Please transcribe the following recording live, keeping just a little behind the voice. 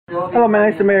Hello, my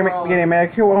name is Mary Beginning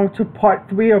America. Here, welcome to part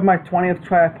 3 of my 20th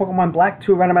try of Pokemon Black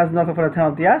 2 Randomizer Nuzlocke for the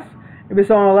Nintendo DS. If you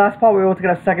saw in the last part, we were able to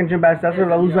get a second gym badge. That's where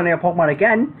we'll lose running a Pokemon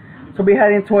again. So we'll be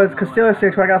heading towards Castilla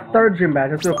 6 where I got a third gym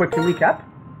badge. Let's do a quick recap.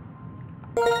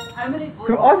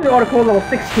 We also do article level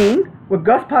 16 with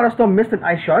Gust, Powder Stone, Mist, and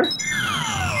Ice Shard.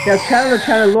 We have Channel the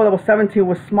Channel Lure level 17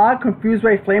 with Smog, Confuse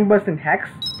Ray, Flame Burst, and Hex.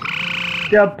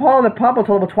 We have Paul the Purple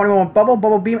to level 21 with Bubble,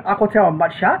 Bubble Beam, Aqua Tail, and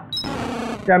Mud Shot.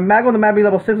 We have Maggle the Mabby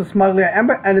level 6 with Smuggler and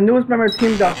Ember, and the newest member of the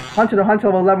team, the Hunter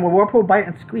level 11 with Whirlpool, Bite,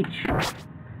 and Screech.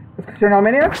 Let's turn on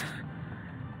Maniacs.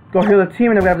 Go heal the team,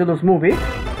 and then we have to do this movie.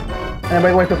 And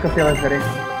then wait till Castilla is ready.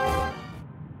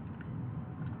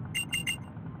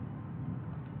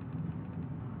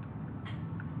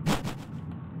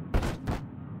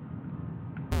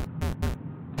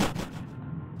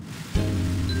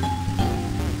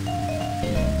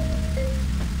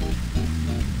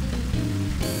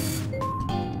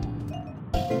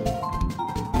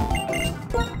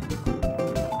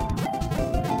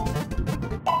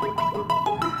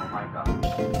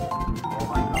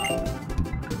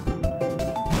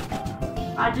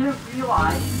 I didn't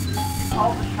realise it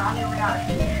called the shiny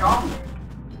reaction shock.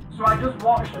 So I just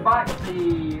watched back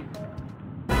the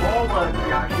roller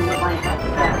reaction with my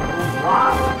headset and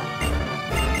laughed.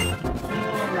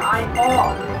 Thinking I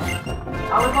thought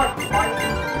I was like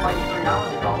fighting like 3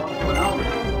 hours ago on someone else.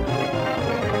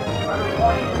 I was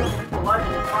watching this Super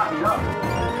Legend and cracked me up.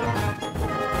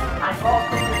 I thought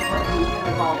something like the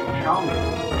even called the shock.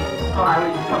 So I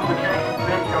was double checking to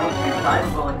make sure I was too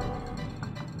excited.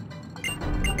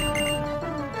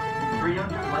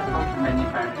 300 levels from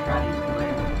manufactured shiny is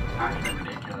actually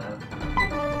ridiculous.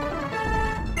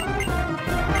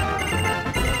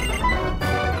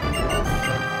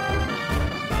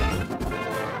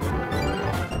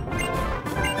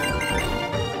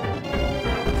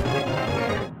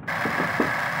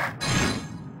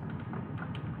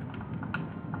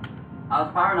 I was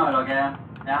paranoid, okay?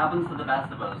 It happens to the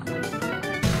best of us. You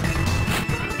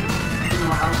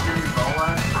know, I was in the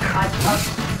roller. I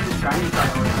shiny side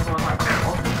over there, so I was like,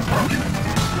 what the fuck? And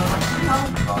I was like, no,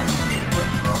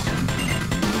 what's broken?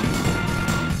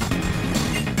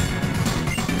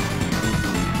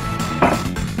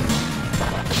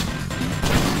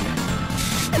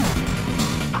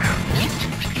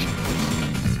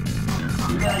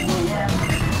 Yeah.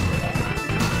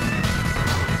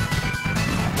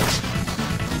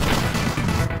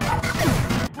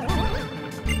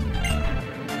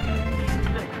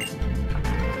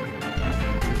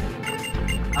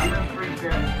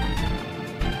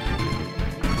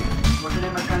 What's the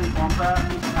name of Trans Wampa?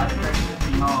 That's a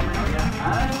female Amelia.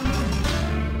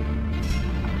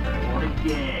 What a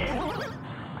game!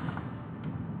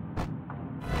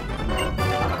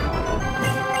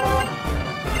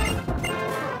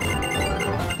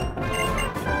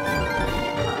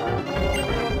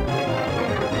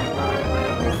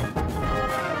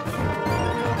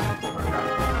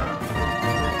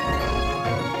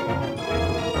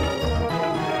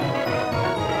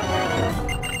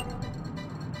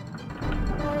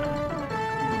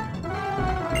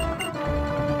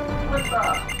 What's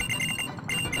up?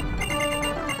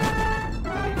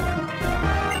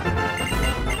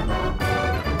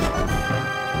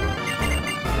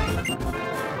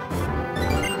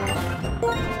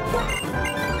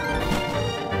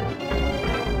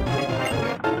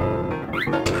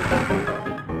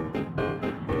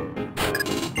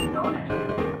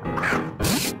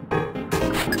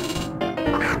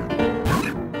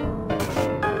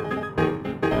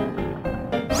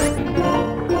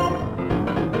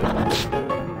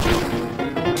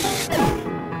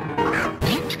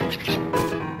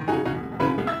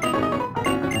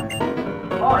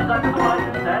 Oh, is that the one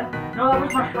instead? No, that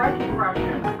was my striking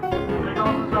fraction. Did I go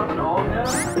on the stuff at all here? Is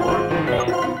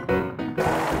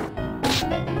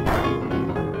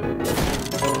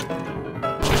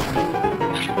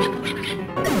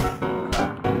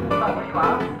that what you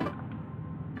asked?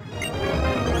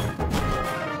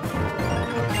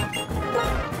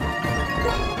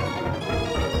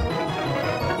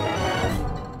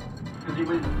 Because he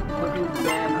was looking for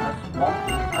them a swamp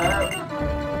herb.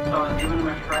 So I was giving him a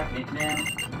Shrek nickname.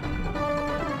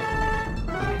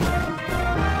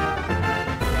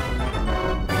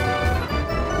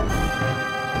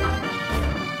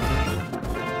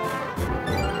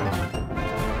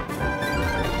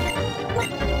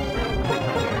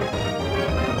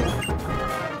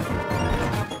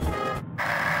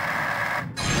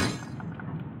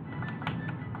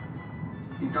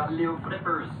 You've got little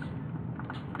flippers.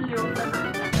 Little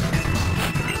flippers.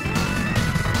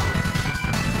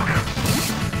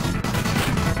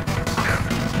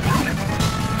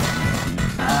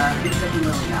 taking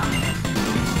really now.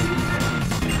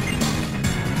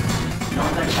 No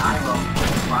one's like gyro.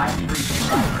 Right, really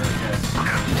good.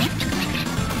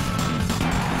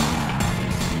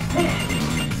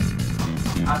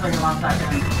 I'll take it 1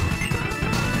 second.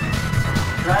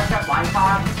 Should I check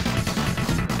Wi-Fi?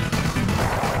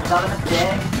 Is that a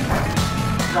mistake?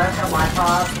 Should I check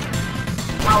Wi-Fi?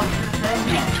 How would you do the same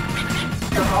then?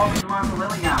 Because all of them are for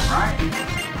Lillingham, right?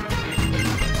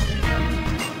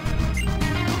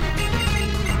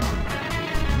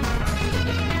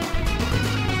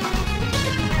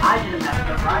 I didn't mess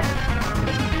up, right?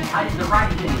 I did the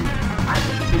right thing. I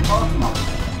did the Pokemon.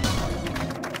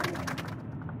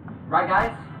 Right,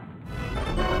 guys?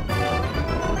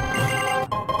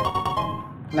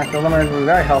 Next elimination was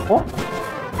very helpful.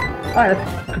 Alright,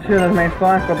 let's continue the main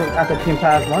spawn. Let's go after Team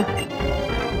Plasma.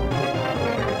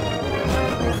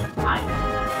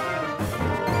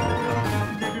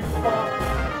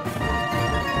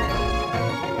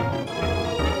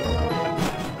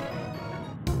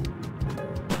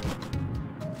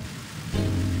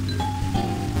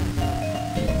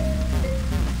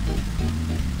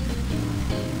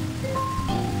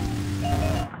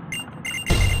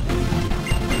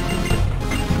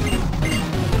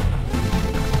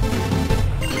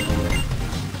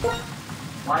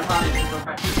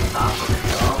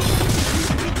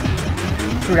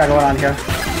 What we got going on here?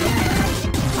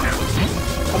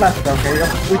 Oh, that's okay.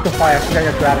 We can fire. We gotta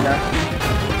get you out of there.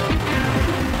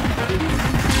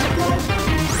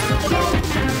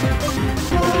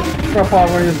 So far,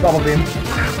 we're gonna use double beam.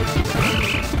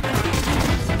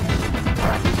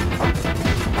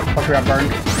 Fuck, we got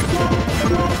burned.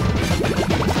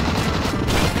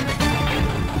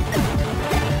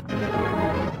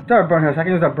 Is there a burn heal? So I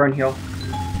can use that burn heal.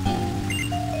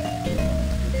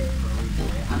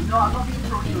 No, I'm not being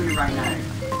totally right now.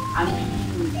 I'm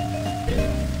being...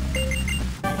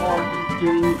 Oh, he's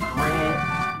doing great.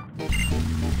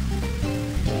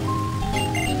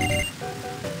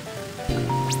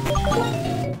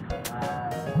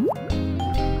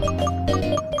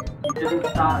 He didn't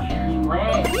start shooting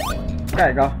late. There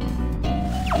you go.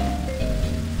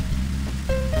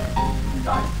 He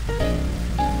died.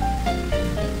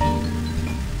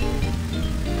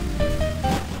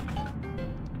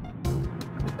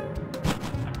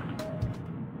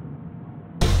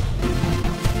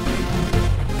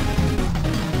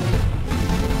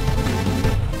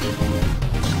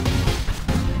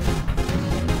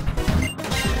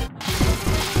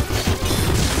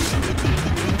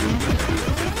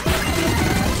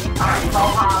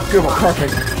 Beautiful,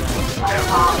 perfect.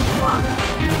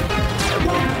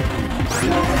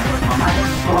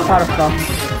 Powder stuff.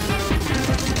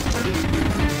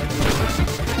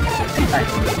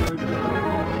 Nice.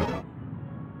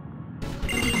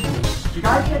 Do you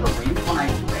guys get the wind when I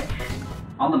switch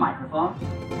on the microphone?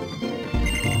 Do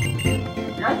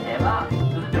you guys hear that?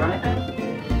 Does it do anything?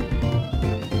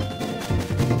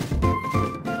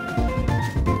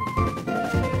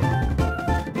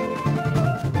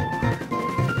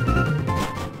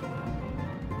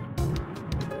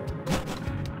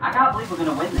 I can't believe we're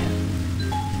gonna win this.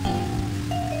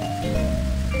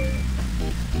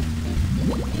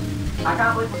 I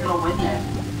can't believe we're gonna win this.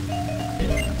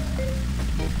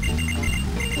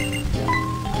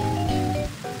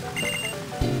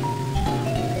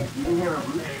 You can hear a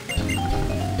whoosh?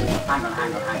 Hang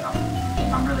on.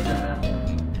 I'm really good at this.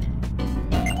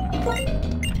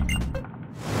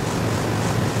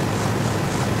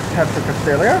 Have to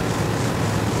Castelia.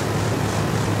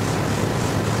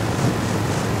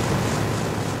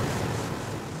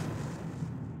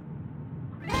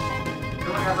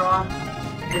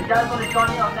 If you guys want to join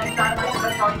me on next time, make sure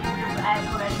to use the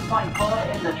exclamation point, call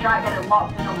it in the chat, get it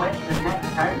locked in and wait for the next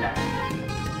countdown.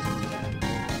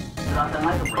 Does that sound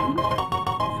like a ring?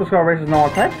 Subscribe races normal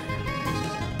types.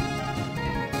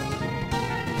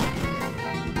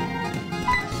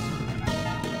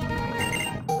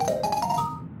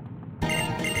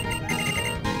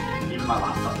 Even my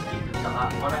laptop speakers got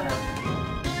that. What about that?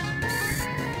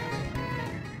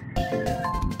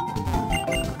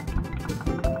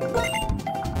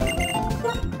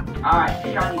 Alright,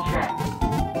 shiny check.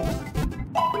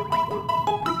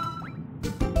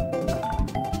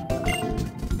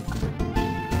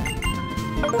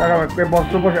 Alright, great balls,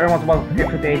 super push. Everyone's about to get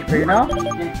to the HP now.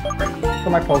 So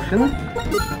my potions.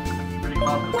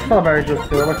 Strawberry juice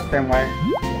too, it works the same way.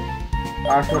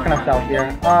 So what can I sell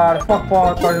here? The fuck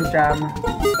ball, poison jam.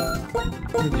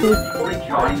 Two.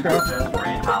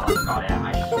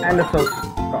 And the sauce.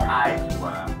 I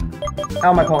swear.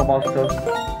 And my Pokeballs too.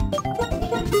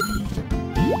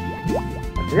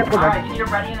 Yep, we're Alright, so you're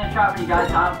ready in the chat, but you guys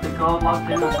have the code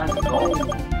locked in and let's go.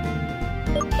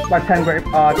 Like 10 great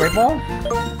balls.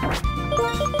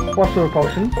 4 super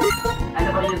potions.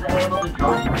 Anybody is able to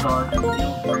join, so just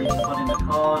feel free to put in the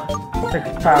code.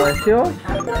 6 paralyzed heals.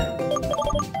 And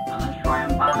let's try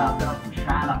and buy ourselves some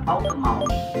China Pokemon.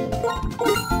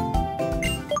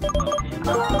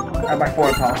 I buy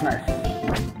 4 pals, nice.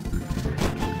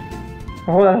 I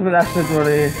hope that's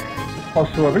really close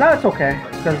to it, but no, it's okay,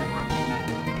 because I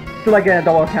feel like getting a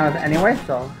double count anyway,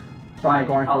 so don't mind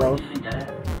going for those. You can get it.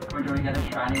 We're going to get a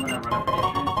shiny when I run a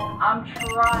prediction. I'm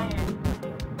trying.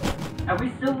 Have we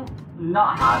still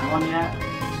not had one yet?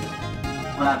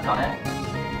 When I've got it?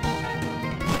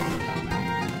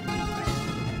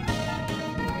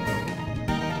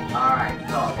 Alright,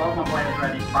 so both my players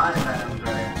ready, Spider-Man's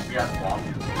ready. Yes, one.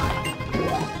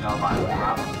 No, by the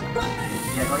problem.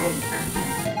 Yeah, go ahead,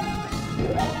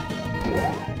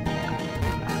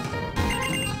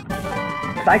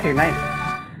 Psychic, nice.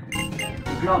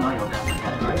 We all know you'll definitely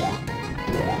get it, right?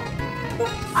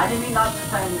 I didn't mean not to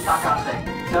spend sarcastic.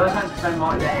 No offense to spend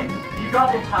more day. You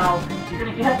got this, Hal. You're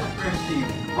gonna get the screw team.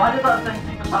 Why did that thing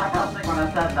seem sarcastic when I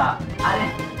said that? I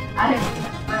didn't mean to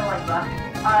say it like that.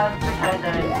 It's okay,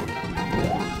 Dave.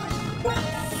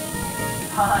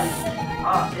 Hi.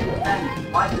 Oh, it's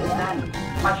 10. Why is it 10?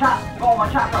 My chat. Go on, my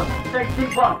chat goes. 3,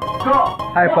 2, 1. Go.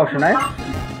 High potion, nice.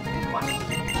 What?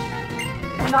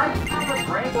 Can I have a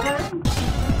break then?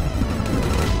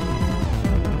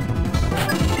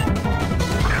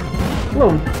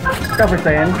 Bloom. Definitely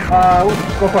staying.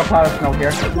 We'll go for a pot of snow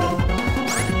here.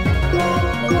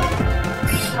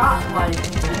 Shot like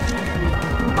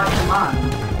my command.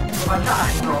 My shot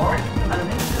roar, and it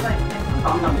makes it like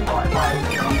song I'm started by the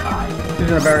young guy.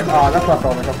 Using a very that's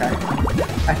leftovers, okay.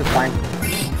 That's just fine.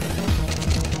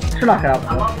 Should knock it out.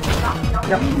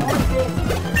 Yep.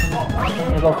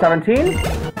 We'll go 17.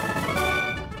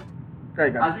 There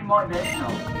you go. As we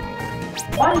motivational.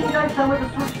 Why did you guys tell me to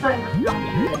switch things?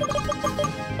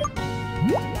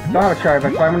 Don't have a cherry,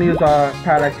 but so I'm gonna use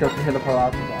Parallax Heal to hit the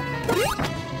paralysis off.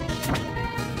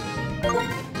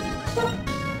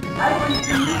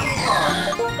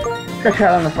 Got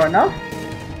Charlie on the front now.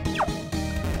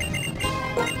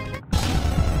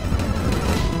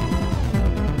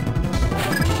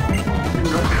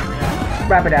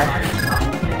 Rapid dash.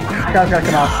 Charlie's gotta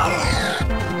come out.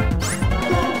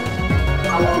 I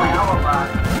want my hour back.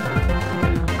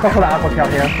 Go for the aqua tail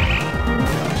here.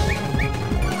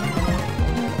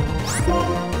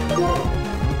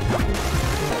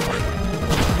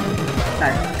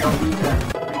 Nice.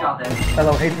 We got this.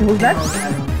 Hello, 18. Who's next?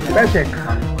 Magic.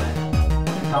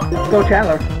 Go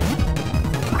Chandler.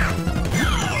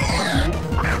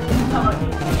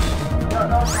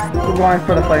 We're going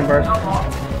for the flame burst.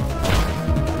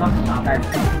 Nice.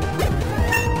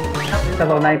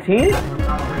 Hello, 19.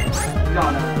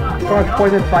 Going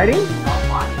poison fighting.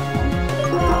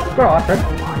 Go Arthur.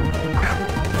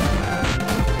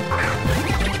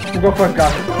 We'll go for a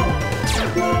gust.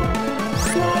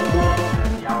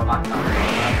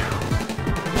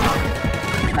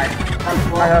 Nice.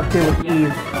 I have to with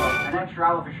ease. An extra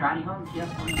hour for shiny hunts, yes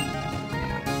please.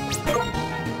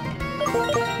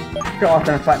 Go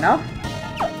Arthur in fight now.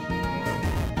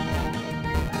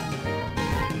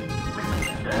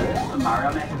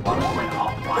 Mario Maker 1 is going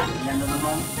offline at the end of the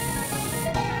month.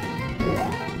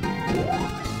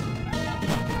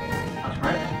 That's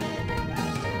great.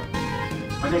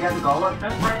 When they get the goal, let's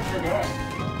just race today.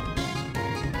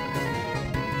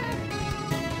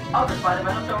 Oh, the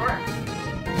Spider-Man is over.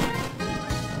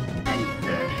 Any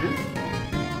searches?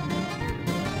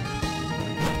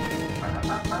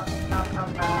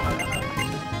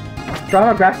 Do I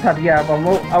have a grass pad? Yeah, but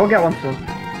I will get one soon.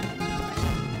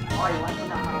 Oh, you like that?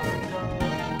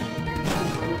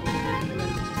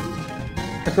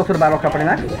 Let's go to the battle company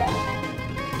next.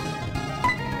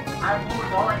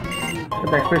 The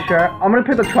big fisher. I'm gonna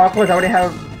pick the chocolates. I already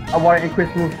have a water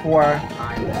increase move for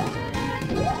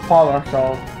Paula,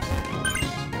 so.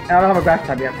 And I don't have a grass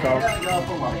type yet, so.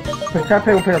 For Tepe,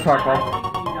 we'll pick the chocolate.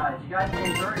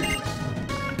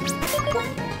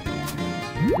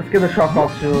 Let's give the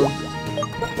chocolate to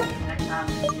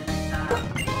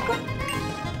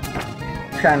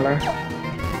Chandler.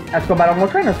 Let's go battle more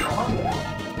trainers.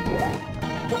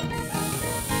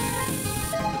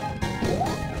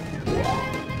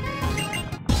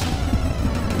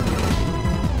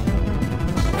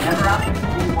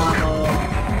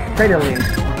 Trader lead.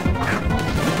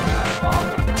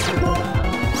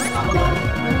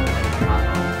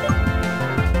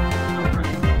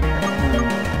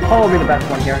 Paul will be the best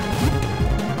one here.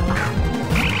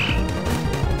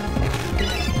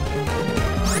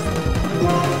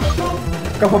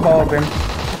 Go for ball beam.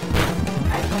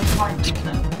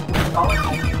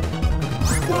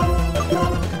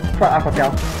 Try Aqua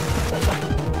Tail.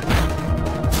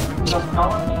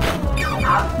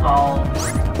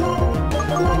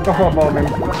 Go for a Bowman.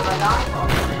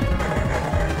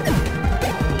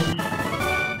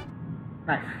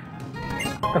 Nice.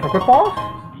 Go for quick balls.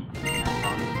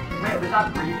 Wait, was that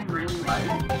breathing really light?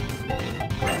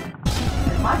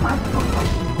 My microphone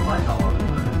like all over.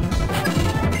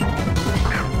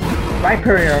 Right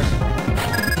courier.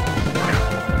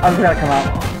 I'm gonna come out.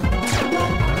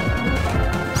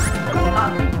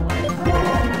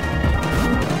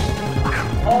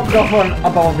 Go for a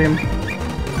bubble beam.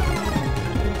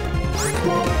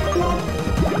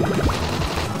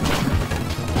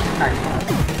 Nice.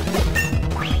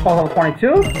 Ball level 22.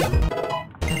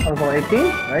 Level 18.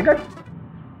 Very good.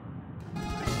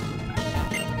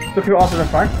 Look who also in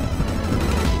front.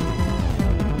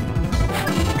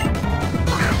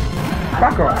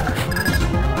 Rocker Rock.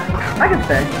 I can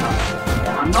stay.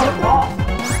 I'm not a ball.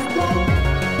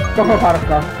 Go for a pot of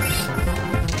stuff.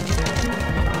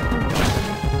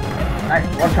 Nice,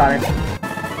 one shot it.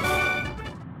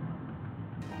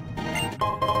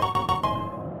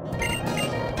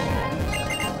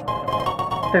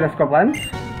 Take the scope lens.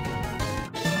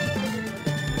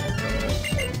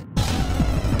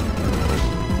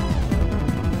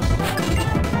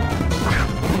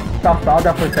 Stop,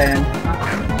 definitely stay in.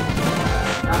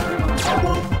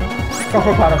 Go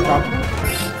for a pot of stuff.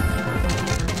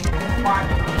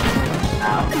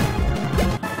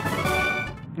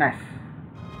 Nice.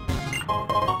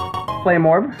 Flame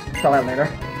Orb. Sell that later.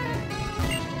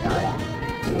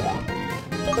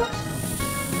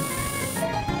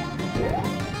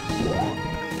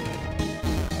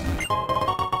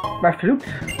 My flute.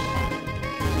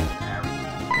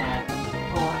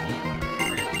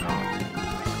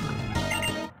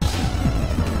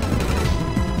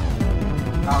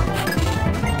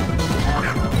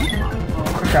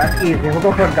 Okay, that's easy. We'll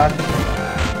go for a gun.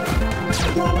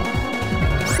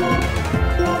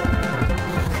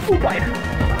 Ooh, wide.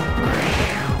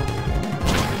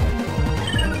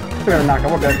 We're gonna knock it,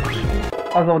 we're good.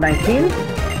 I was level 19.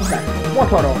 Okay, one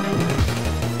total.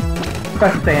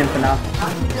 Best stay in for now.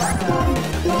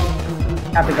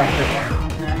 Happy Duster.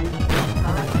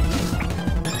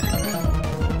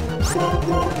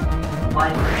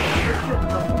 Like,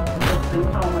 the things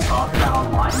someone talks about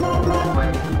online,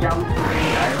 where you get to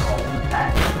their own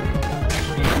text,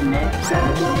 it makes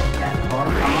sense that I'm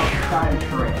outside of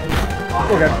trade.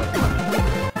 Okay.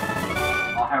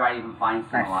 Or how I even find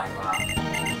something like that.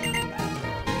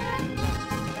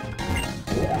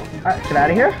 Alright, get out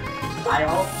of here. I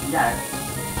hope, yeah.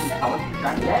 I was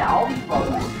shiny. Yeah, all these balls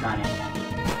were shiny.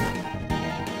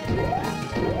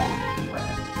 Where?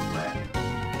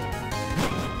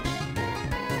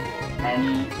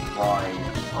 Any boys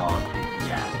or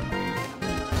yeah.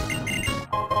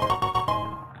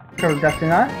 Go to Destiny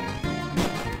Knot.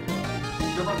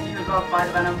 Good luck to you as well,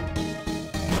 Spider Venom.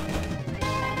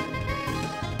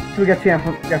 So we get TM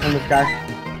from this guy.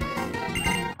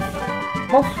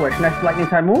 Volt Switch, next lightning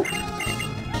type move.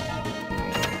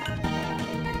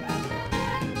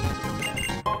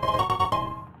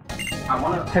 I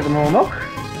wanna Take a more milk.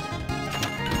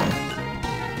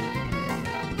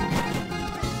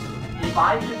 if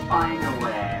I could find a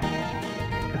way.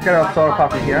 Let's get our solar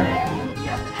coffee here.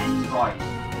 Yes, any voice.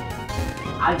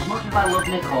 As much as I love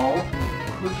Nicole,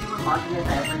 could you imagine if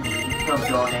every week of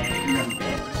donation and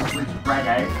bits was spread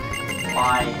out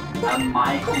by a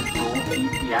Michael Joel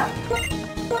ETF?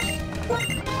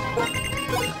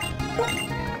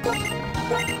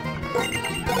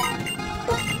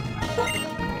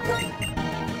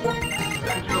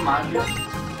 Could you imagine?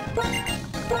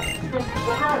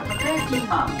 Subscribe for 13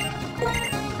 months.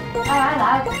 Alright.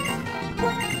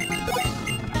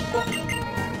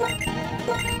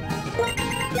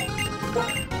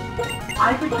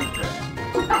 I could just do it.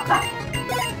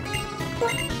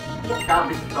 That'd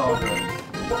be so good.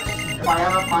 If I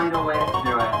ever find a way to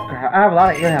do it. I have a lot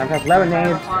of aliens. I have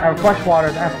lemonades, I have fresh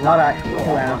waters, I have a lot of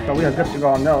cool animals, so we are good to go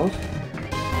on those.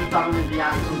 Just having the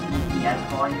actual DPS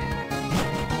voice.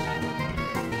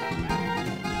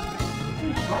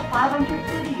 He's got 500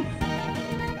 cities.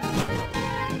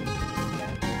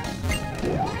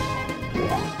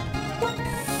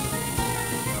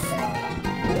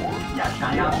 Yeah,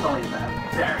 shiny absolutely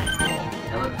very cool.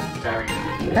 It looks very good.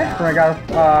 Okay, so I got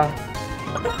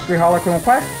 3 Harlequin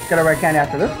quests. Get a red candy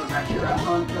after this. Good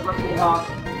luck, Seahawk.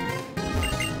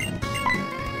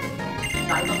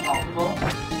 Not even possible.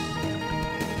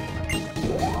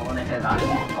 I want to hear that in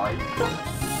his voice.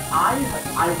 I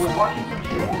was watching some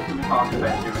shit who was talking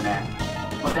about doing it,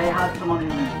 but they had someone who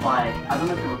was like, I don't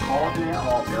know if they were recording it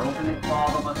or building it for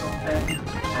them or something,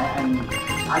 and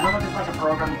I I don't know if it's like a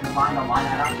program you can find online.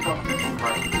 I'd have to go through some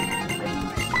questions.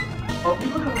 But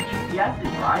people do with GPSs,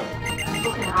 right?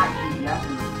 People can hack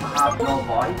GPSs to have no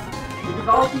voice. Because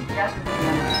all GPSs at the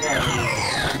end of the day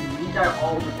is read out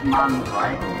all the commands,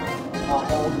 right? Or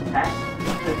all the text.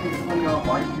 So if it's from your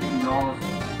voice, it knows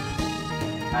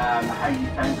how you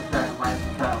sound to certain words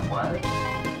to certain words.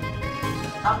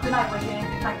 That's the night we're getting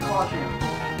to thank for watching.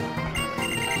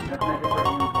 Just make a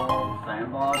pretty involved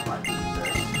soundboard like this.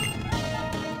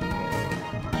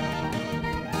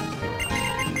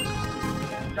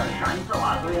 Shiny so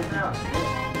ugly, isn't it?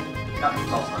 That'd be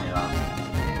so funny, that.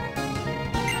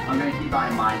 I'm gonna keep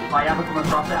that in mind. If I ever come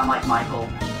across it, I'm like, Michael,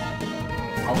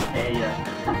 I'll pay you.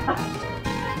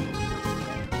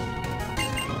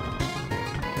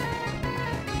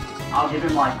 I'll give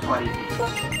him like 20 feet.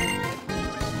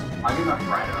 I'll give him a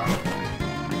Friday.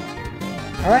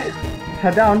 Alright, let's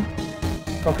head down.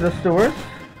 Go for the sewers.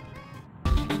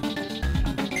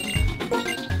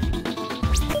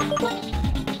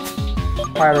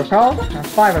 Fire repel, and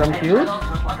 5 of them to use.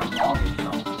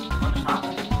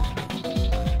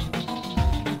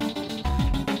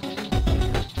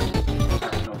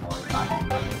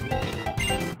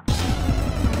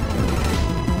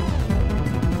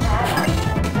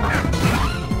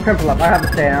 Crimple up, I have to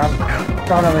say now.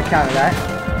 Don't have to counter that.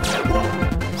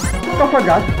 Go for a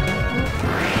gun.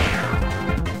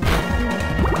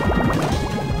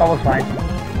 That was fine.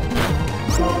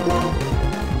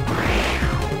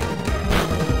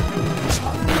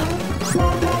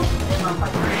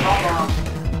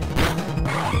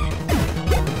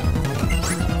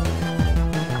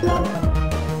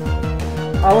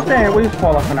 I was saying we use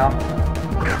Paula for now.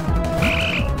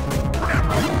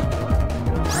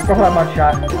 Go for that mud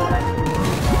shot.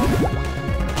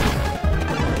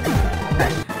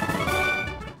 Nice.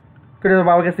 Good as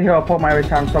well, we get to heal Pokemon every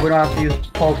time, so we don't have to use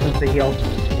potions to heal.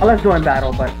 Unless during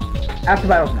battle, but after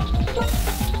battle, no.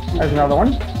 There's another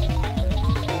one.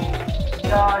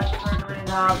 Gosh,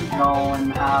 how's it going?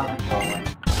 How's it going?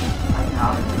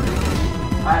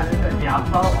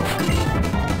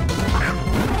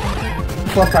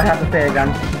 Plus, I have to say again.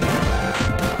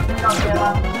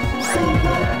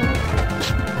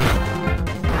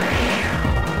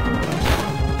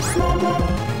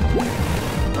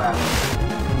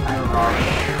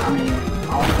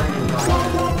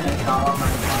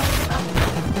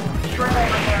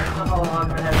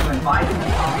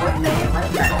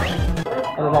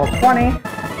 That was all 20.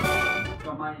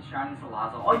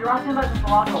 Oh, you're asking about the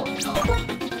Salazo?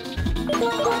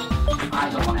 I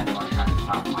don't want anyone shiny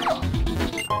Salazo.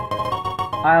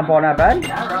 I am born at bed.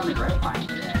 Yeah, around the grapevine.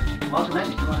 Yeah. Welcome in.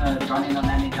 If you want to join in on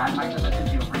any Dynamax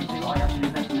events, feel free to. All you have to do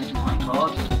is exclamation point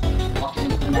code. Walk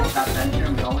into the next adventure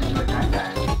and we always do a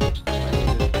countdown.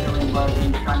 If you're feeling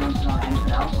working, trying to know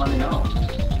anything else, let me know.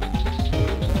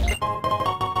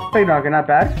 Big Dogger, not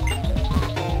bad.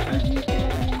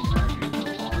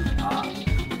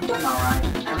 Alright,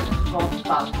 everything's supposed to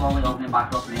start slowly opening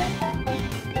back up again.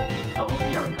 So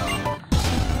here it goes.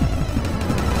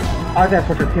 I was gonna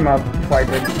switch your team up before I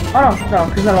did. Oh no,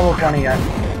 he's not level 20 yet.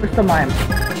 We're still mine. We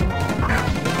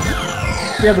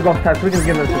have the ghost test, so we can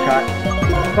give this a shot.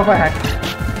 Go for a hex.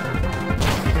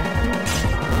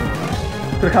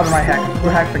 Could cover my hex.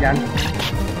 We're hex again.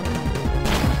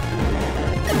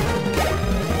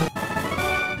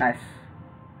 Nice.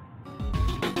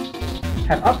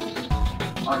 Head up.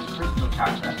 Oh, it's crystal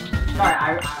character. Sorry, I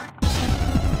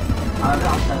was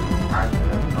obsessed with the character,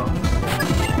 so.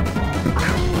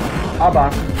 I'll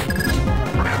bounce.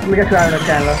 Let me get you out of the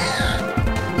Chandler.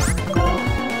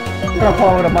 I'm gonna pull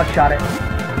over the mud shot it.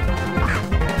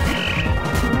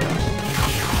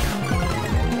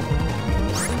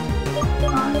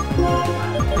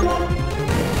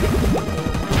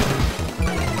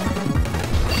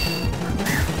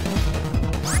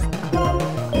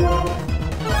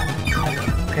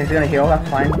 Okay, he's gonna heal, that's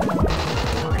fine.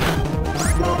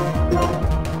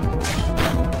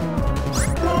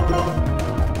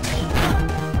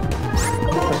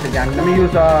 Push again. Let me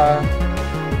use just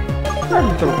a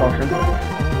little potion.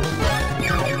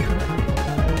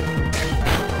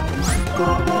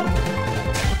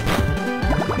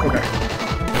 Okay.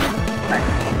 Nice.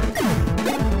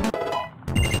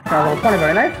 Now level 20,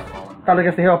 very nice. Probably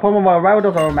gets the hero Pokemon, but rival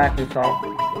does automatically, so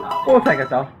we'll take it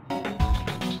though.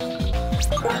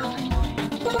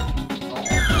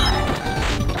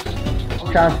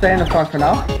 Trying to stay in the front for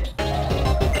now.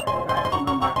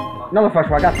 Another fresh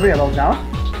one, I got 3 of those now.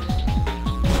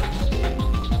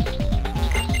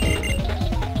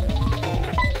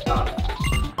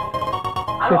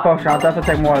 Two potion, I'll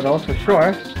definitely take more of those for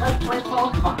sure. Let's play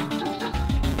Pokemon.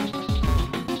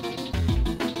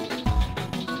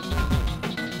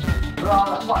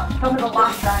 Well, what? Tell me the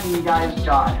last time you guys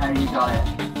got it, how you got it.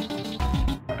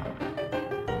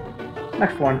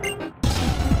 Next one.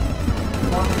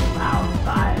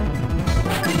 Outside.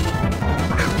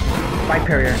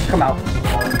 Rhyperior, come out.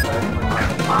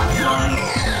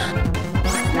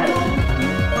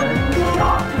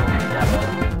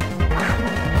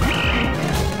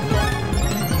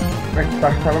 We're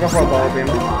gonna go for a ball beam.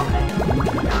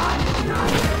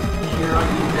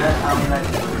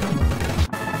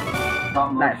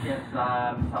 Nice.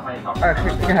 Alright, we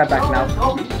can head back now.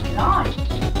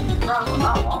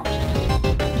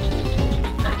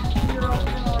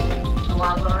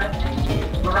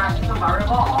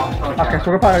 Okay,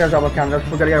 so we're probably gonna double count this.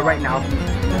 We're gonna get it right now.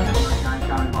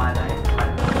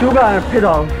 Still got a pit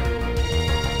off.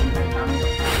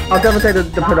 I'll definitely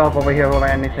take the pit off over here over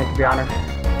anything, to be honest.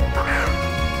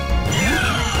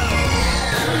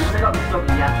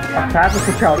 I have to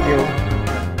switch out you.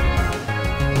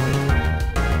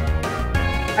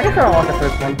 I guess I don't want the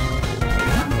first one.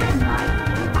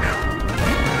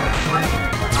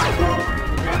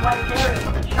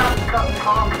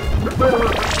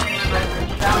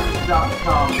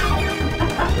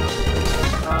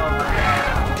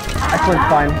 Actually, it's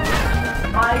fine.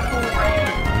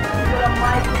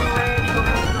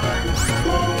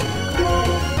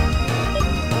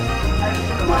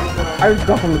 I just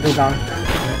go from the Dugan.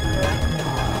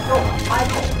 So,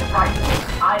 Michael, right,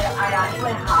 I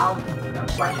actually have a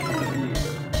question for you.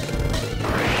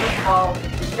 First of all, if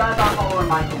you guys are following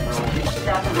Michael, bro, he's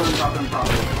definitely talking about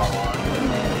this follower.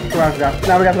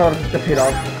 Now we got to go to the pit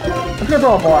off. Let's go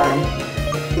throw a ball at him.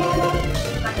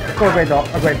 Go a great ball.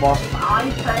 I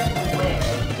said where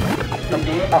to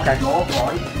make okay. Your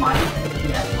voice might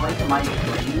like my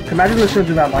screen. Imagine this should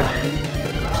do that much.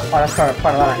 Oh, that's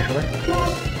quite a lot actually.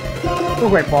 Go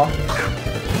great ball.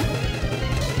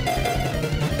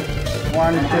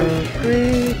 1, 2,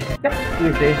 3. Yep,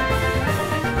 easy.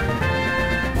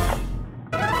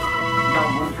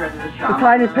 The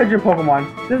tiny pigeon Pokemon.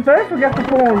 This very forgetful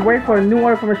Pokemon will wait for a new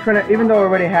order from his trainer even though it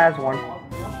already has one.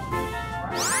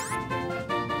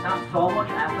 That's so much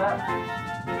effort.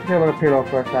 Here, we'll peel off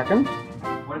for a second.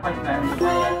 What if I spend the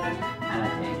way and I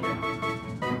take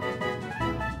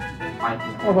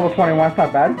it? Oh, level 21, it's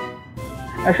not bad.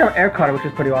 I should have Air Cutter, which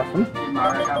is pretty awesome.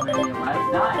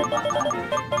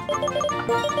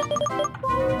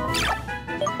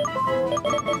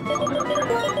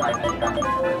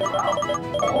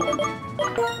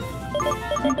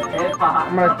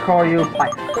 I'm gonna call you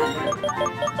Pike.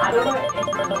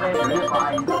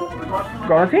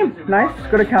 Go on the team. Nice.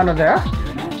 Good encounter there.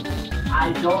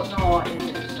 I don't know if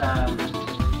it's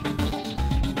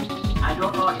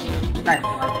nice.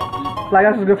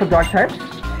 Flygas is good for dark types.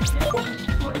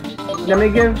 Let me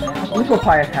see what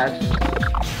Pike has.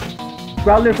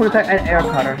 Grounded food attack and air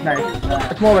cutter.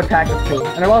 Nice. It's more of attack too.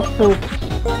 And it also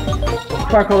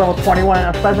Sparkle level 21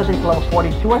 and a special thing for level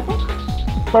 42, I think?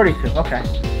 32, okay.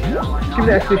 Give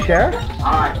the XP share.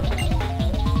 Alright.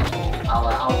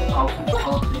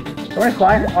 Do I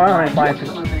fly? Oh, I don't have any flying to.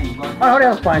 I already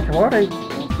have a flying to. What are they using?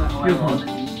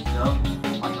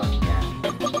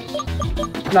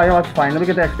 No, you know what's fine. Let me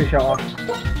get the XP share off. I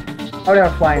already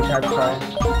have a flying type, so.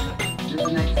 This is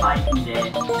an exciting day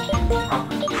in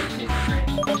Property history.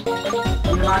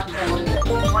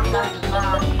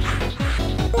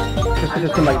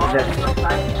 Just seem like this.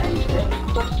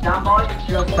 I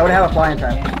would have a flying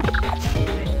type.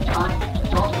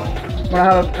 When I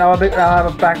have a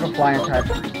backup flying type.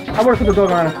 I would have put the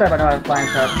dog on a step, I know I have a flying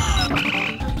type.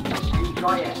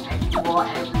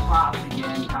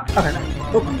 Okay.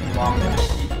 Oop.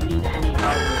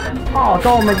 Oh, it's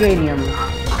all Meganium.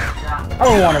 I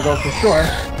don't want to go for sure.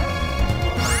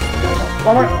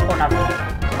 Well,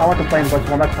 I want the flame bush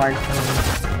one, that's fine.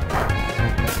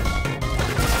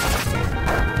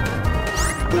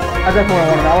 I definitely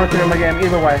want it. I want to see him again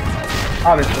either way.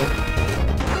 Obviously.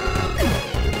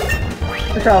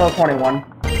 Let's try level 21.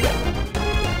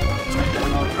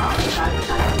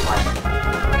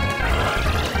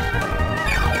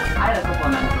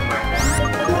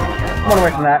 One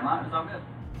away from that.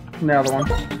 From the other one.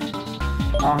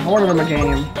 I wanted the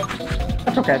Meganium.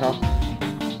 That's okay though.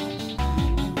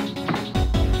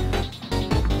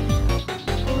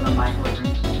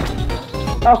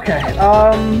 Okay,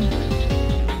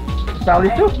 Battle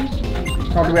these two?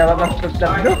 How do we have left to do?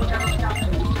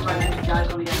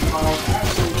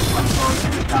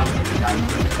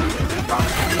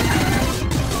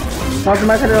 Talk to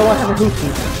my head, I want to have a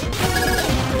Hootsie.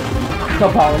 No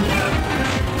problem.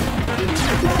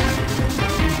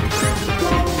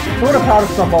 We're gonna powder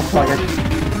snowball plug it.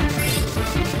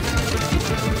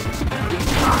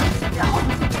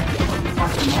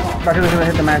 Dracula's gonna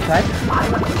hit the man side.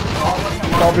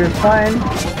 Bobby is fine.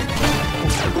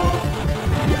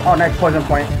 Oh, nice poison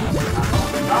point.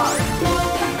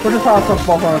 We'll just toss up both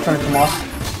of them and finish them off.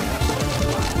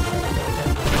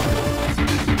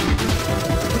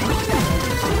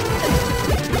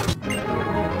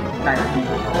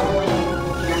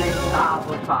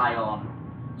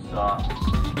 So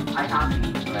I can't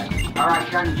beat it. Alright,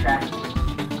 shiny check.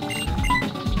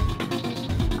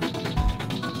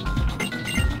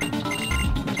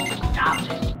 Got it.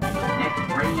 Next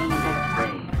raid.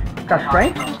 Got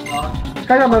strength? I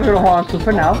got a little bit of hold on to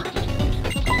for now.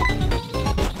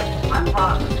 I'm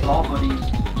part of the small buddies.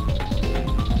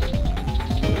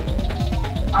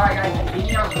 Alright guys, if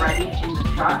you're ready in the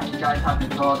chat, if you guys have the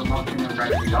code, I'm not going to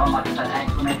ready to go. Like I said,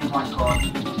 exclamation point code.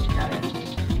 Get it.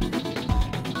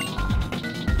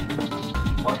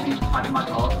 What's me typing my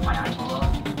code? My iPhone.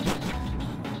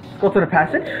 Go to the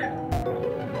passage.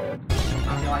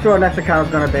 See what next account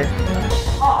is gonna be.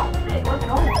 Oh, shit, let's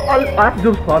go. I have to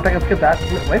do Claw, I can skip that.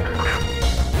 Wait.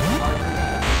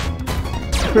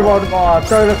 We rolled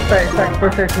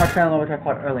first stage to my channel, which I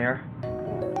caught earlier.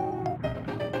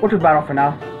 Which is battle for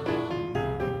now.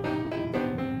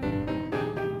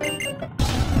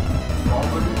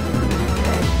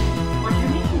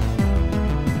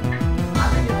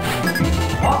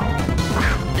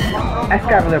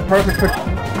 Excavator, perfect for.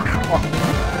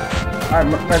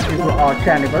 Let's use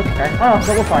Chandy Burst, okay. Oh, so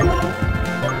we're fine.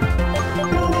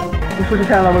 We switch the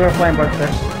channel, we're gonna Flame Burst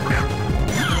there.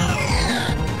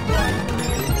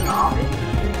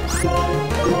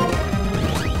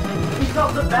 He's got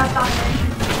the best animation.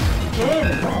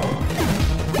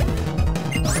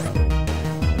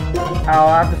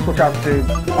 I'll have to switch out to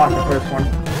Austin for this one.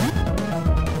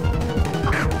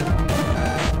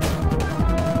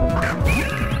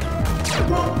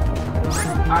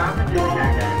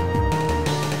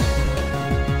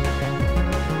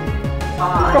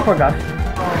 Let's go for Gus.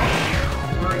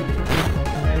 3,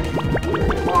 2,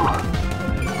 1,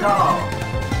 go.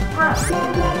 Press. The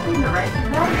race is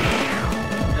done.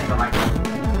 There you go, Michael.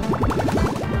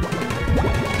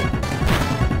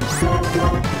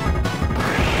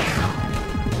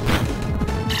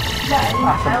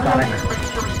 Awesome, Sonic.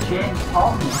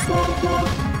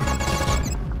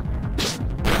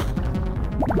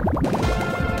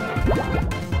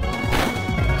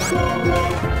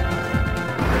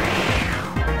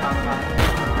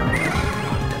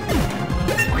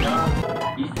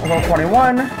 Level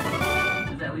 21.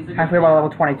 Halfway about level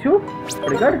 22.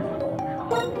 Pretty good.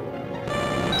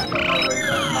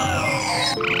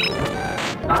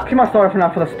 Keep my starter for now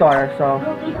for the starter, so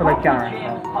for the counter.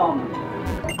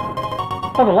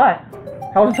 That was a lot.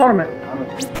 How was the tournament?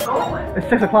 It's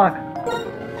 6 o'clock.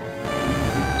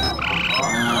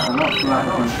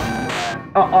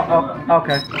 Oh,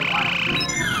 okay.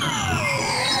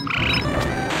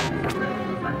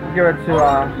 Give it to,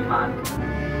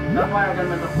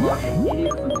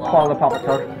 follow the Papa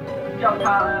Toad. Yo,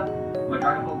 Tyler. We're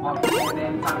trying to put one for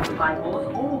them, time to find balls.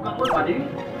 Oh, good look, buddy. Let me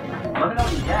know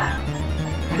what you get.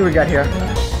 What do we got here?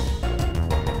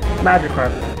 Magic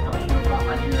card.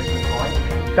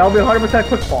 That'll be 100%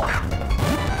 quick ball.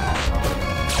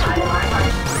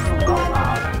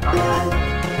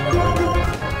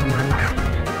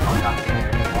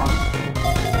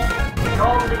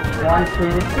 One,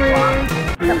 two, three.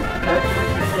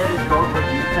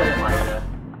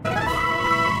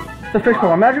 The fish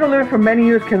form. A magical living for many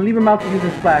years can leave him out to use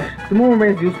his splash. The move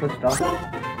remains useless though.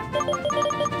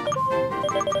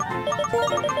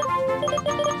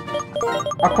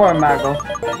 Aqua Mago.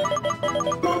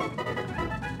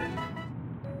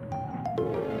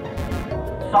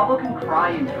 Sobble can cry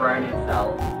and drown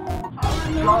itself.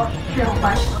 Josh, chill,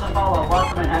 thanks for the follow.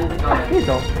 Welcome and how's it going? Here you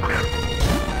go.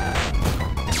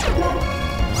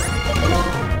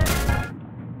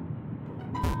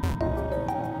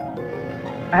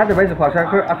 I had the razor clutch. I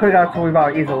could have got it to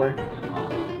revive easily.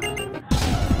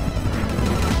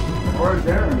 Or is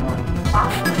there or not?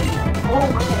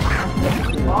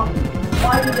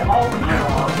 Why did it always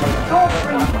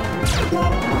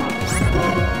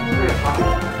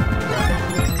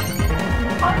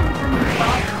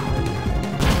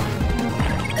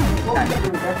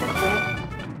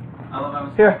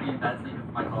Here.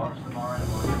 My coach tomorrow and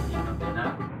we'll get now.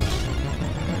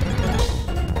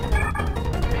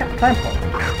 Time for it.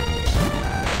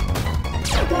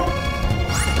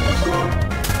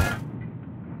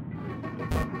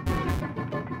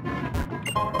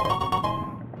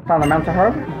 Found the mountain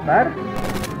herb. Bad.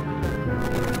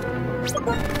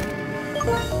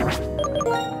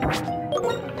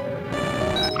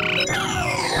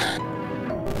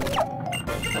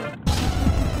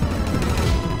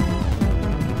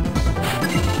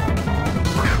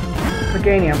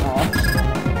 Organium. Oh.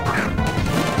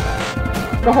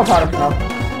 Go for Powder Snow.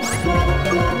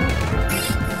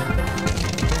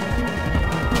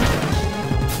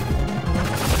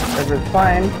 This is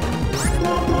fine.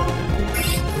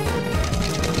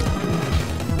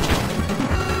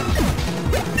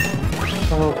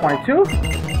 Level 22.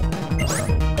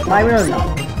 My winner,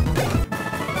 no.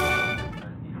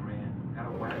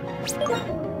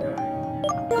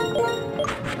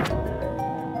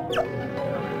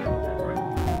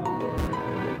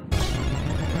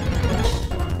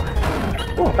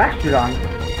 Oh, Bastrodon.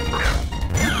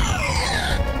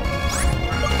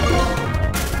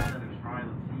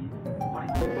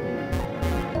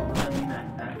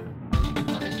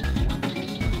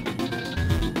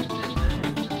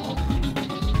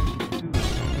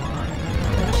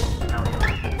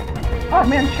 Oh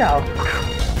man, Chow.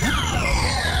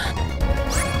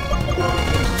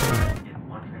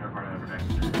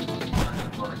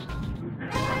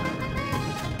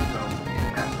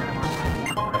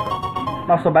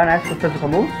 Not so bad, nice for physical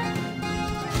moves.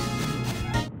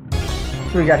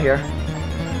 What do we got here?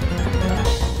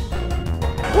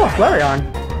 Oh, Flareon.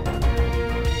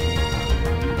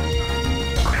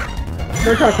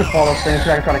 They're trying to quick follow things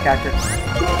so I can try to catch it.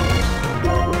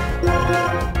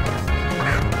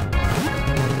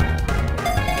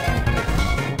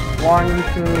 One,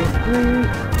 two, three.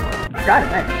 Got it,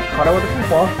 nice. Caught it with a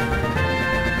football.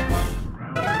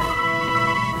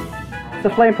 The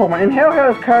flame Pokemon. Inhale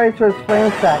hair is carried to its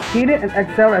flame sack. Heat it and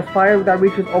exhale as fire that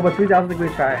reaches over 3,000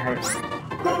 degrees Fahrenheit.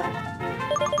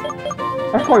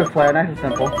 Let's call it Flare, nice and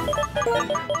simple.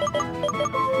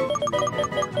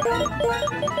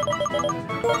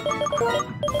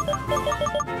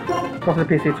 Go for the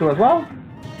PC2 as well.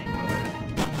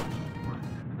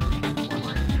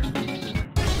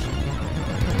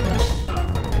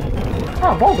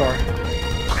 Oh, Boldor.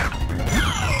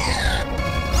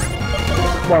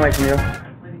 One away from you.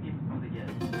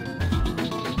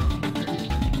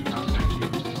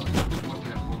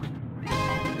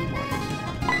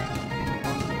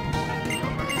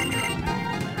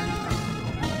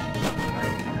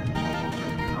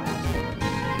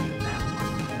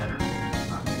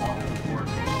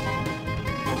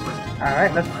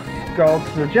 Alright, let's go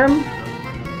to the gym.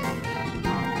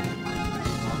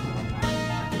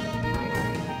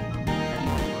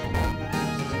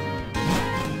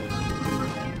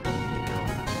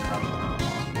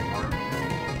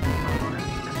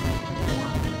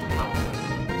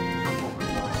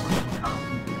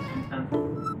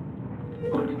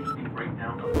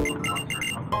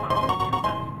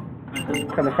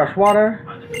 Got the fresh water.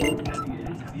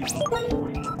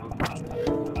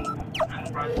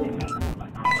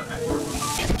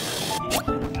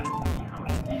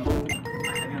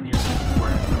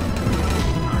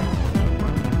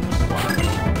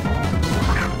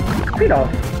 Speedo.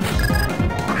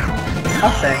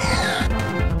 I'll stay.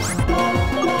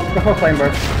 Go for Flame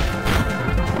Burst.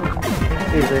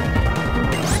 Easy.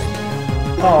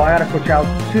 Oh, I gotta switch out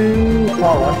to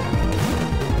Paula.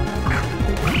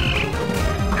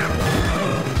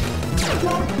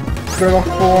 Gonna go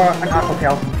for an Aqua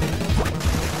Tail.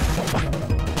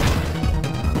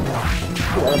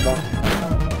 Ooh, other ball.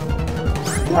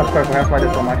 That's perfect, that's why I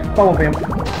did so much. Bubble Beam.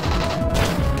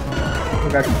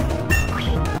 We're good.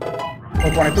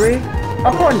 23.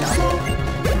 Oh, no.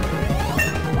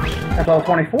 That's level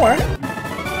 24.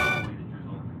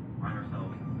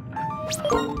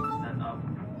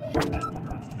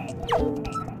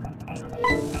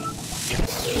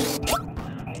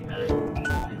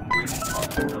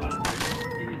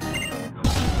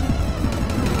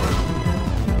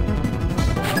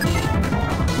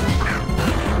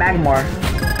 Magmar.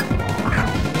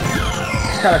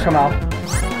 Try to come out.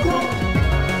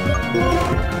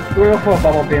 We'll go for a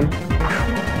Bubble Beam.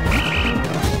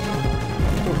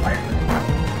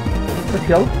 Let's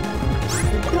heal.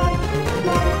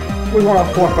 We want a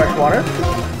 4 fresh water.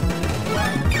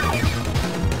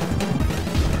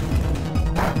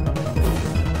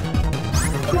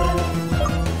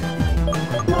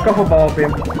 Go for Bubble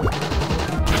Beam.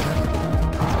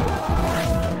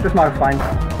 This mod is fine.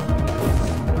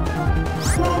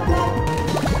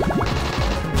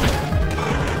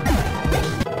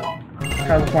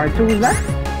 Charles 22 is next.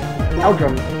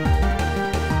 Eldrum.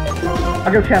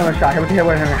 I'll give Chandler a shot. Here we can hit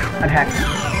with him and Hex.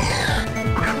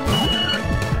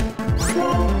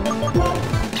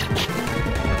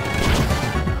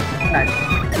 Nice.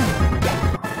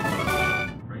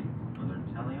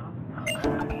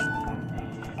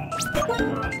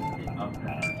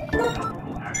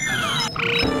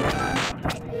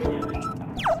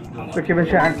 So keeping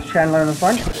Chandler in the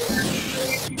front.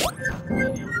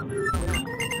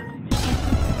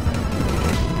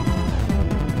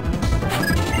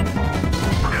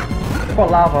 For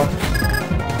lava.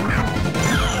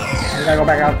 We gotta go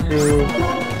back out to...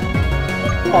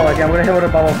 Oh, again, we're gonna hit with a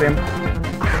bubble beam.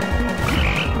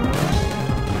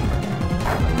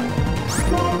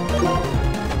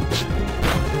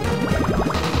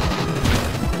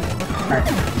 Nice.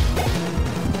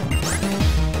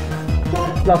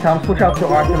 Last time, switch out to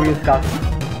Arc to use Gus.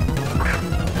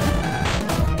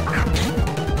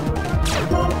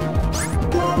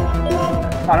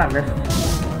 Oh, that missed.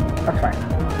 That's fine.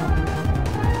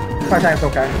 First time's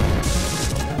okay.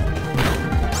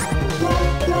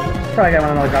 Try to get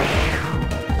one another gun.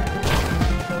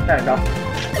 There we go.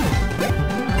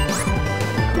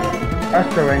 That's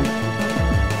the ring.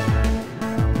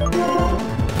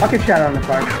 I'll keep shadow on the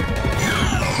front.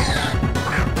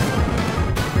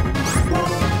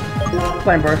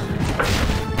 Flame burst.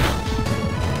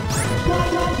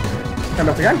 Turn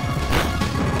up again.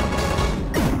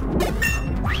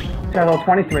 Shadow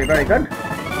 23, very good.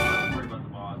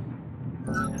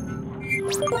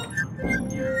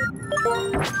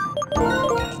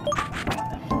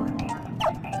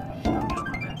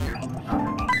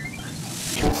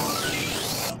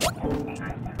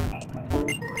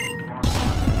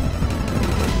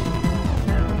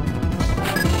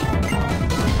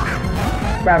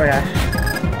 Grab it, Ash.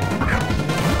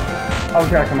 Oh,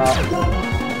 it's gotta come out.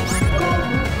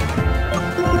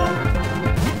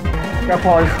 Gotta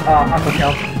pause Aqua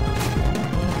Kill.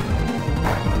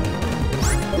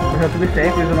 We have to be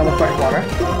safe, use another fresh water.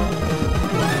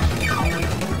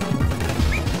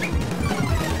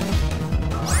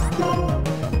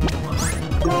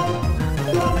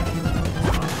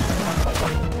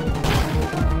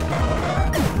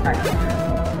 Nice.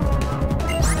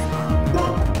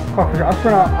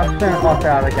 I'll spin it off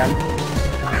out again.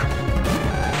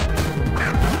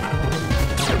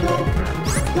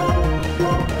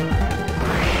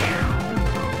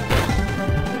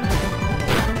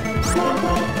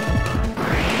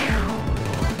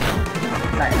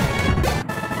 Nice.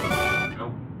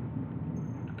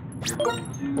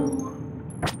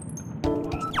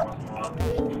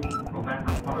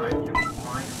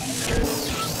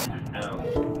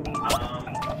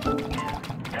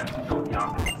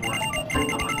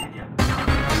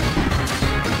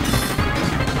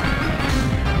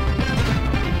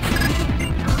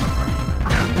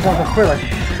 This one's a foolish.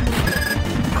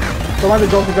 The one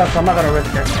that goes to so I'm not gonna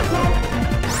risk it.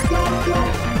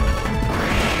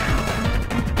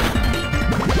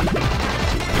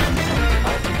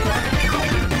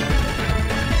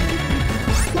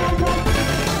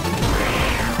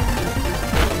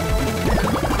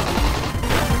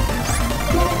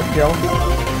 Kill.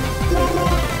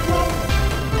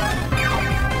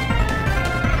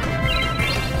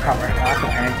 Cover it. That's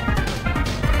okay.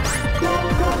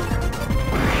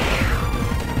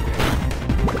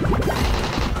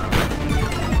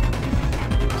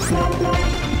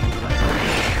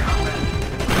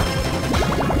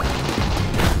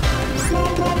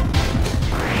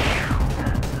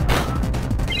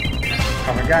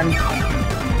 Come again.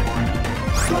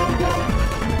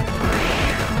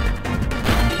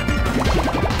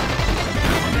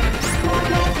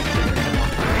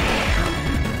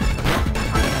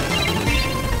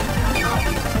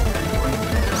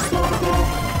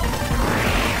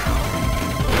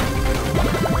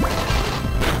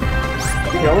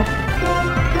 Kill.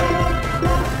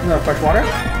 Another fresh water.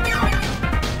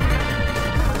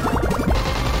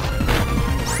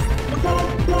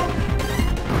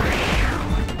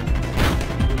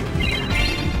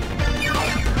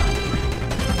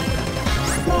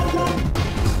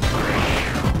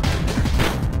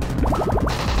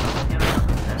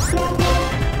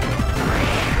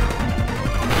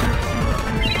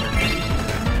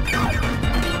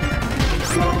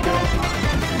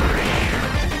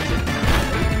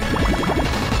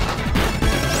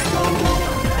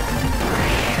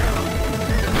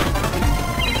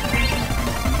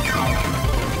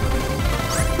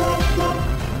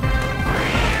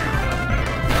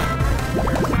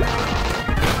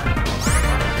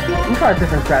 Try a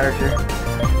different strategy.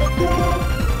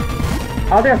 I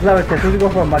don't think it's level 6, we should go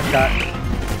for a mud shot.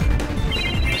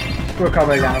 We'll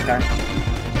recover again, okay.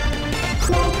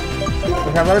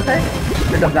 Does that level take?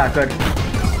 It does not, good.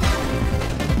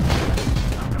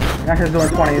 Actually it's doing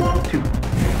 22.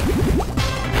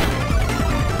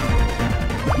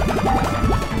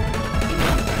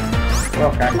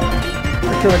 Okay.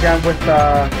 Let's kill again with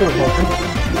Super Potion.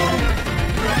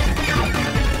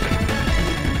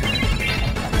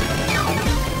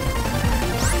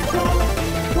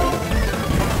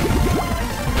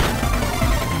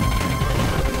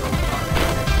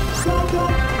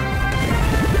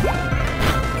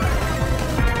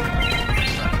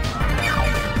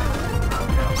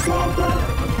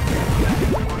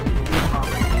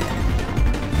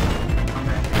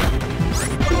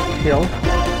 heals.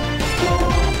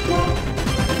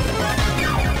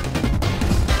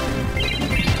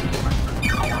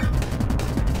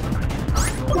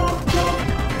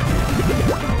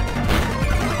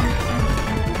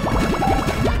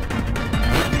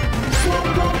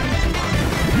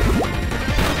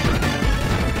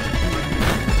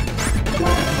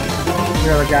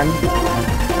 Here again.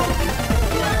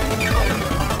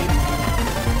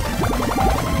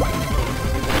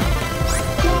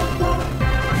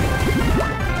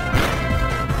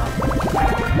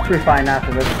 Should be fine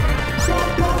after this.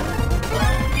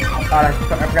 Oh, I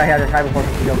forgot he had a type of force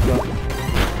to go through.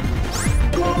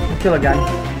 Kill again.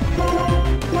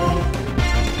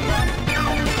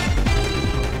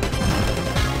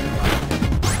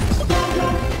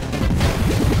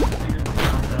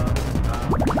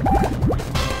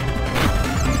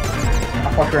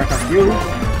 I'll force her and confuse.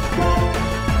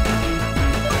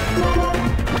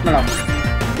 No.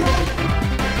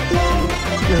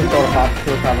 This is total pop,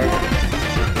 still covered.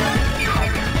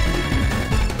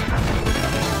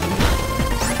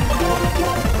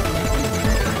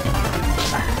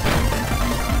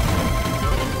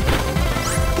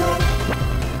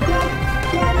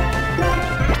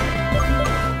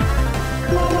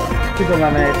 Keep the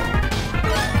lemonade.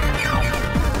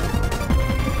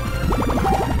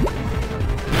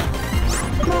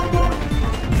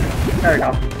 There we go.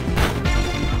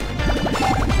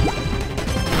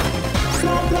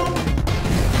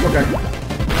 Okay.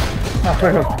 That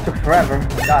took forever.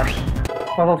 Gosh.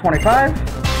 Level 25.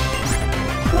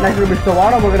 Next will be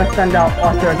Sawada. We're gonna send out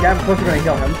Arthur again. Of course, we're gonna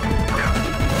heal him.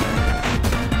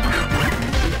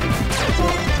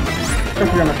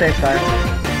 Especially on the safe side.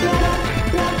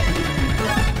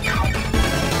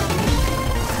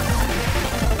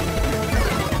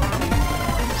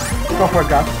 Go for a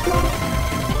gust.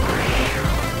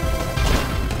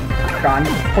 Gone.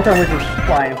 What's our wizard's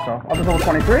flying, so I'll just level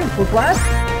 23. Who's last?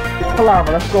 Palava.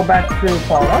 Let's go back to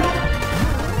Paula.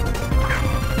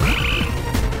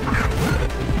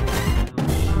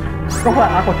 Go for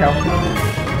that Aqua Tail.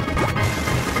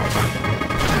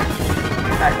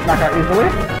 Nice, knock out easily.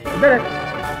 We did it.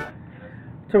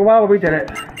 Took a while, but we did it.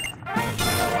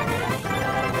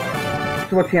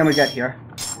 So what TM we get here?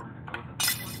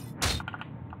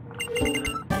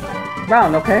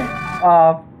 Round, okay.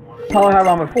 Probably had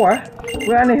round before.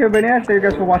 We're ending here, but thank you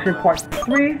guys for watching part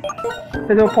 3.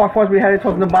 Stay tuned part 4 as we headed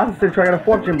towards the bosses to try to get a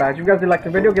 4th gym badge. If you guys did like the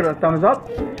video, give it a thumbs up.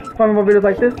 Find more videos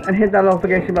like this, and hit that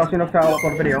notification bell so you know if I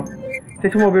upload a video. Stay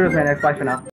tuned for more videos, man. Bye for now.